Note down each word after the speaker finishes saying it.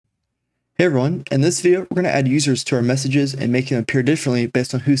Hey everyone, in this video we're going to add users to our messages and making them appear differently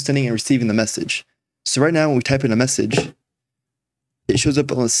based on who's sending and receiving the message. So right now when we type in a message, it shows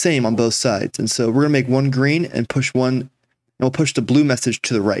up on the same on both sides. And so we're going to make one green and push one, and we'll push the blue message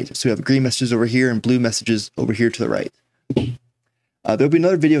to the right. So we have green messages over here and blue messages over here to the right. There'll be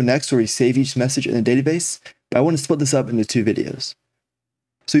another video next where we save each message in a database, but I want to split this up into two videos.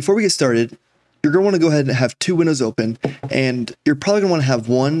 So before we get started, you're going to want to go ahead and have two windows open, and you're probably going to want to have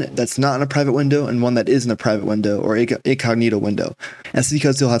one that's not in a private window and one that is in a private window or incognito window. That's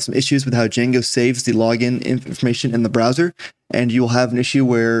because you'll have some issues with how Django saves the login information in the browser, and you'll have an issue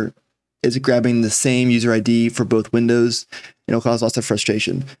where it's grabbing the same user ID for both windows, and it'll cause lots of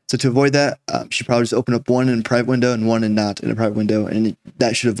frustration. So to avoid that, you should probably just open up one in a private window and one not in a private window, and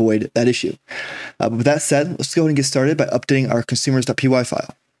that should avoid that issue. But with that said, let's go ahead and get started by updating our consumers.py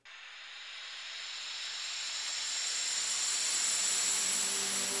file.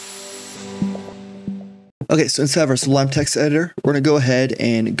 Okay, so inside of our Sublime Text Editor, we're going to go ahead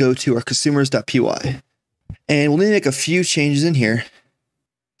and go to our consumers.py. And we'll need to make a few changes in here.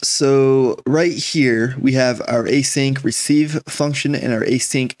 So right here, we have our async receive function and our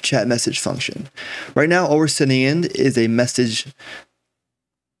async chat message function. Right now, all we're sending in is a message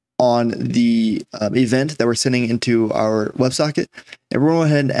on the event that we're sending into our WebSocket. And we're going to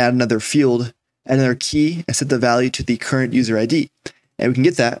go ahead and add another field, add another key, and set the value to the current user ID. And we can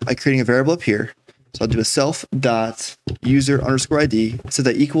get that by creating a variable up here. So I'll do a self.user_ID, set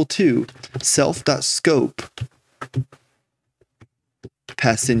that equal to self.scope,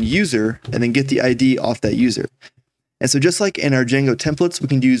 pass in user, and then get the ID off that user. And so just like in our Django templates, we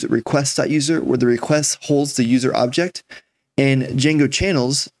can use request.user, where the request holds the user object. In Django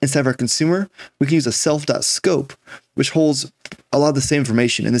channels, inside of our consumer, we can use a self.scope, which holds a lot of the same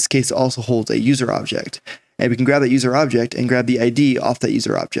information. In this case, it also holds a user object. And we can grab that user object and grab the ID off that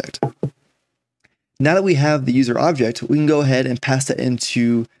user object. Now that we have the user object, we can go ahead and pass that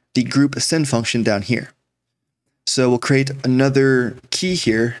into the group send function down here. So we'll create another key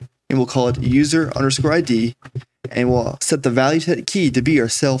here, and we'll call it user_ID, and we'll set the value to that key to be our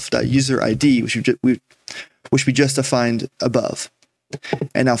self.userid, which we just defined above.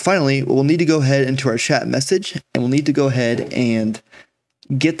 And now finally, we'll need to go ahead into our chat message, and we'll need to go ahead and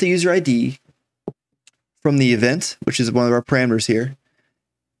get the user ID from the event, which is one of our parameters here,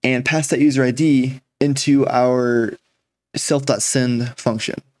 and pass that user ID into our self.send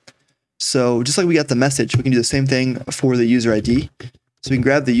function. So just like we got the message, we can do the same thing for the user ID. So we can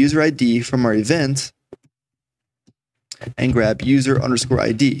grab the user ID from our event and grab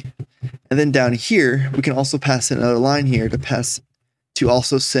user_ID. And then down here, we can also pass in another line here to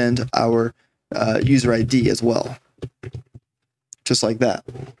also send our user ID as well. Just like that.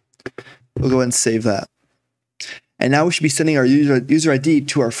 We'll go ahead and save that. And now we should be sending our user ID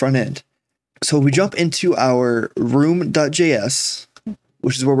to our front end. So if we jump into our room.js,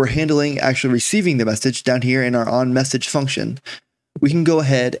 which is where we're handling actually receiving the message down here in our onMessage function, we can go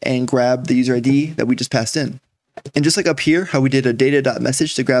ahead and grab the user ID that we just passed in. And just like up here, how we did a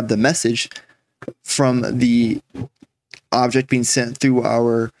data.message to grab the message from the object being sent through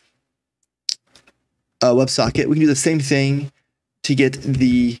our WebSocket, we can do the same thing to get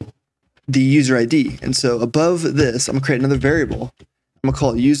the user ID. And so above this, I'm going to create another variable. I'm going to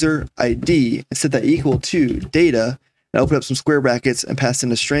call it user ID and set that equal to data, and open up some square brackets and pass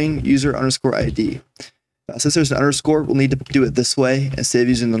in a string user_ID. Since there's an underscore, we'll need to do it this way instead of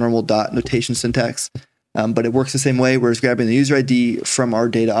using the normal dot notation syntax. But it works the same way, where it's grabbing the user ID from our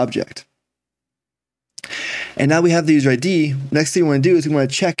data object. And now we have the user ID. Next thing we want to do is we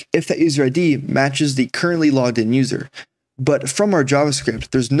want to check if that user ID matches the currently logged in user. But from our JavaScript,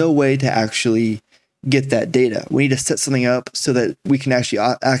 there's no way to actually get that data. We need to set something up so that we can actually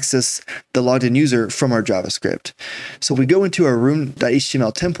access the logged in user from our JavaScript. So if we go into our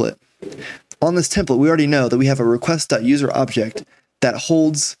room.html template, on this template, we already know that we have a request.user object that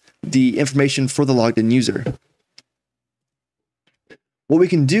holds the information for the logged in user. What we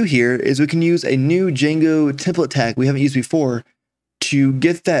can do here is we can use a new Django template tag we haven't used before to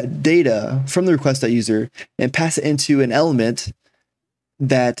get that data from the request.user and pass it into an element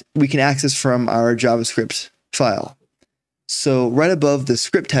that we can access from our JavaScript file. So right above the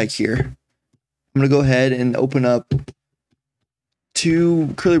script tag here, I'm going to go ahead and open up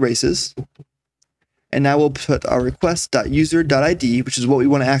two curly braces. And now we'll put our request.user.id, which is what we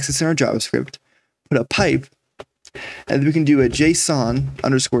want to access in our JavaScript, put a pipe, and then we can do a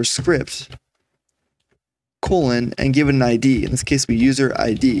JSON_script : and give it an ID. In this case, we user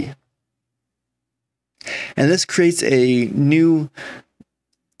ID. And this creates a new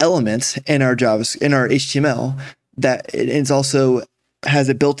element in our HTML that is also has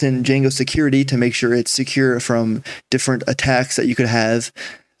a built-in Django security to make sure it's secure from different attacks that you could have.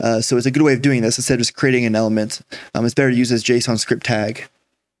 So it's a good way of doing this instead of just creating an element. It's better to use this JSON script tag.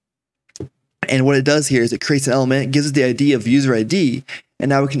 And what it does here is it creates an element, gives it the ID of user ID, and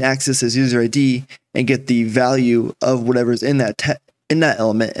now we can access this user ID and get the value of whatever's in that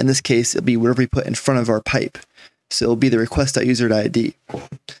element. In this case, it'll be whatever we put in front of our pipe. So it'll be the request.user.id. So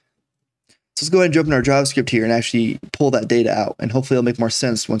let's go ahead and jump in our JavaScript here and actually pull that data out. And hopefully it'll make more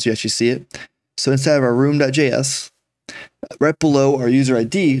sense once you actually see it. So inside of our room.js, right below our user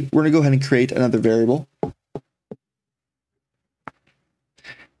ID, we're going to go ahead and create another variable.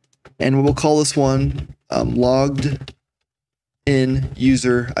 And we'll call this one logged in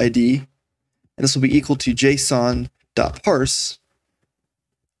user ID. And this will be equal to json.parse.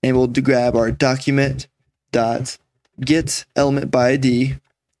 And we'll grab our document dot get element by ID,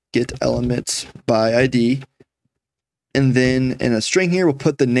 get element by ID. And then in a string here, we'll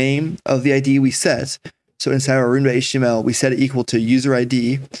put the name of the ID we set. So inside our room.html, we set it equal to user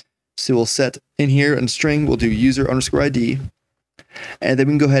ID. So we'll set in here in string, we'll do user underscore ID. And then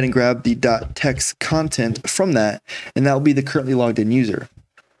we can go ahead and grab the .text content from that, and that will be the currently logged in user.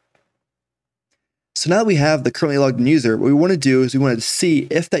 So now that we have the currently logged in user, what we want to do is we want to see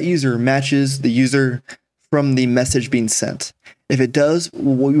if that user matches the user from the message being sent. If it does,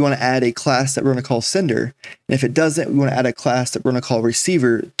 we want to add a class that we're going to call sender. And if it doesn't, we want to add a class that we're going to call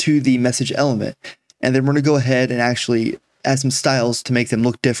receiver to the message element. And then we're going to go ahead and actually add some styles to make them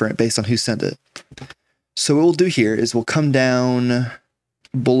look different based on who sent it. So what we'll do here is we'll come down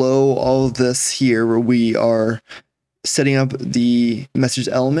below all of this here where we are setting up the message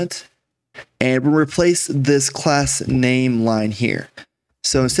element, and we'll replace this class name line here.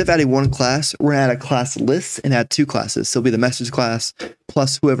 So instead of adding one class, we're going to add a class list and add two classes. So it'll be the message class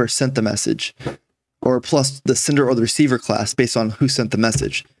plus whoever sent the message, or plus the sender or the receiver class based on who sent the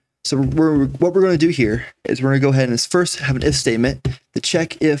message. So what we're going to do here is we're going to go ahead and first have an if statement to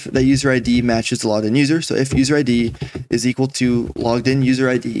check if the user ID matches the logged in user. So if user ID is equal to logged in user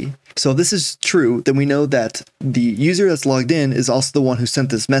ID. So if this is true, then we know that the user that's logged in is also the one who sent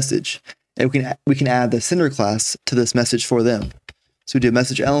this message. And we can add the sender class to this message for them. So we do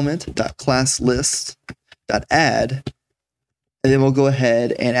message element .class list .add, and then we'll go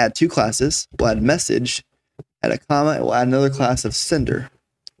ahead and add two classes. We'll add message, add a comma, and we'll add another class of sender.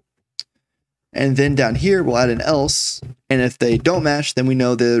 And then down here, we'll add an else. And if they don't match, then we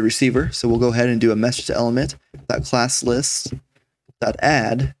know the receiver. So we'll go ahead and do a message element .class list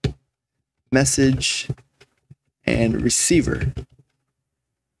 .add message and receiver.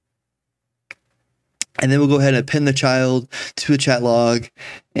 And then we'll go ahead and append the child to a chat log,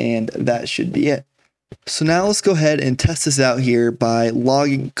 and that should be it. So now let's go ahead and test this out here by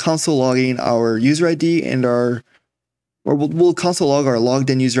console logging our user ID and we'll console log our logged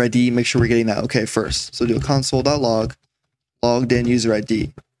in user ID, make sure we're getting that okay first. So do a console.log logged in user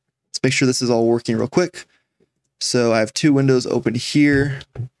ID. Let's make sure this is all working real quick. So I have two windows open here.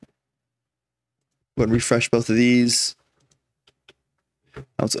 Go ahead and refresh both of these. Now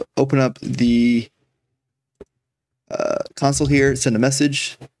let's open up the console here, send a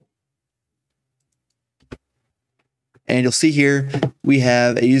message. And you'll see here, we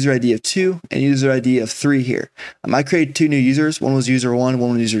have a user ID of 2 and a user ID of 3 here. I created two new users. One was user 1,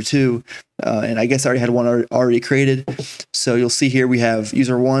 one was user 2. And I guess I already had one already created. So you'll see here we have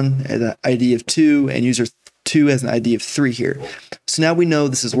user 1 as an ID of 2 and user 2 as an ID of 3 here. So now we know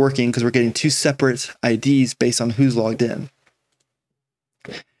this is working because we're getting two separate IDs based on who's logged in.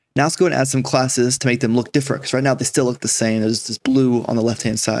 Now let's go and add some classes to make them look different, because right now they still look the same. There's this blue on the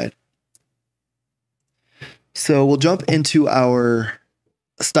left-hand side. So we'll jump into our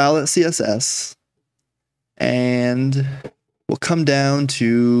style.css, and we'll come down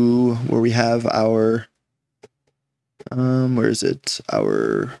to where we have our, where is it?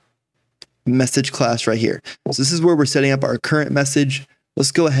 Our message class right here. So this is where we're setting up our current message.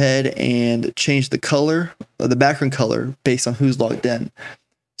 Let's go ahead and change the color, or the background color, based on who's logged in.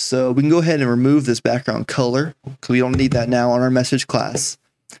 So we can go ahead and remove this background color because we don't need that now on our message class.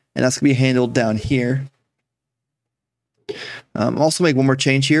 And that's going to be handled down here. Also make one more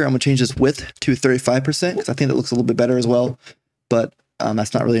change here. I'm going to change this width to 35% because I think that looks a little bit better as well, but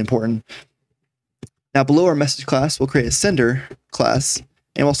that's not really important. Now below our message class, we'll create a sender class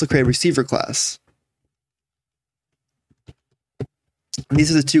and we'll also create a receiver class. And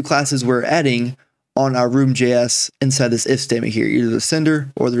these are the two classes we're adding on our room.js inside this if statement here, either the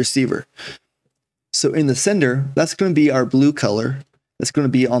sender or the receiver. So in the sender, that's going to be our blue color. That's going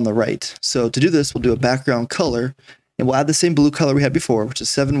to be on the right. So to do this, we'll do a background color, and we'll add the same blue color we had before, which is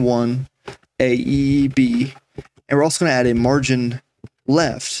 71 AEB. And we're also going to add a margin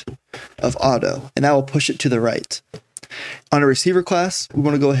left of auto, and that will push it to the right. On a receiver class, we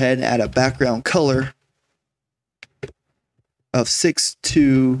want to go ahead and add a background color of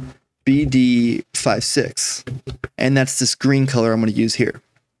 62BD56, and that's this green color I'm going to use here.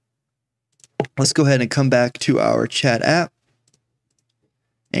 Let's go ahead and come back to our chat app,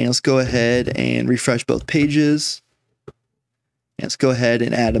 and let's go ahead and refresh both pages. And let's go ahead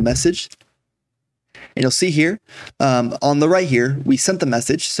and add a message. And you'll see here, on the right here, we sent the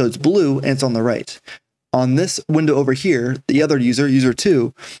message, so it's blue and it's on the right. On this window over here, the other user, user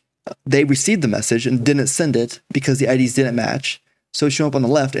 2, they received the message and didn't send it because the IDs didn't match. So it's showing up on the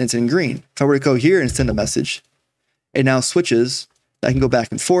left and it's in green. If I were to go here and send a message, it now switches. I can go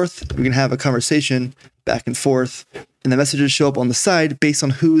back and forth. We can have a conversation back and forth, and the messages show up on the side based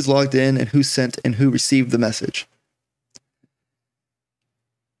on who's logged in and who sent and who received the message.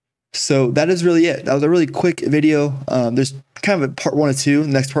 So that is really it. That was a really quick video. There's kind of a part 1 and 2. The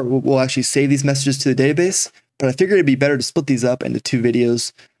next part we'll actually save these messages to the database, but I figured it'd be better to split these up into 2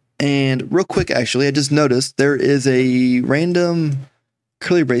 videos. And real quick, actually, I just noticed there is a random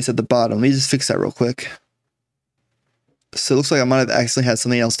curly brace at the bottom. Let me just fix that real quick. So it looks like I might have accidentally had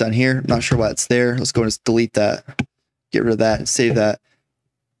something else down here. I'm not sure why it's there. Let's go and just delete that, get rid of that, and save that.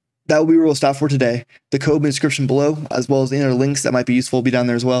 That will be where we'll stop for today. The code in the description below, as well as the other links that might be useful, will be down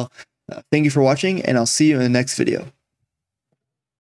there as well. Thank you for watching, and I'll see you in the next video.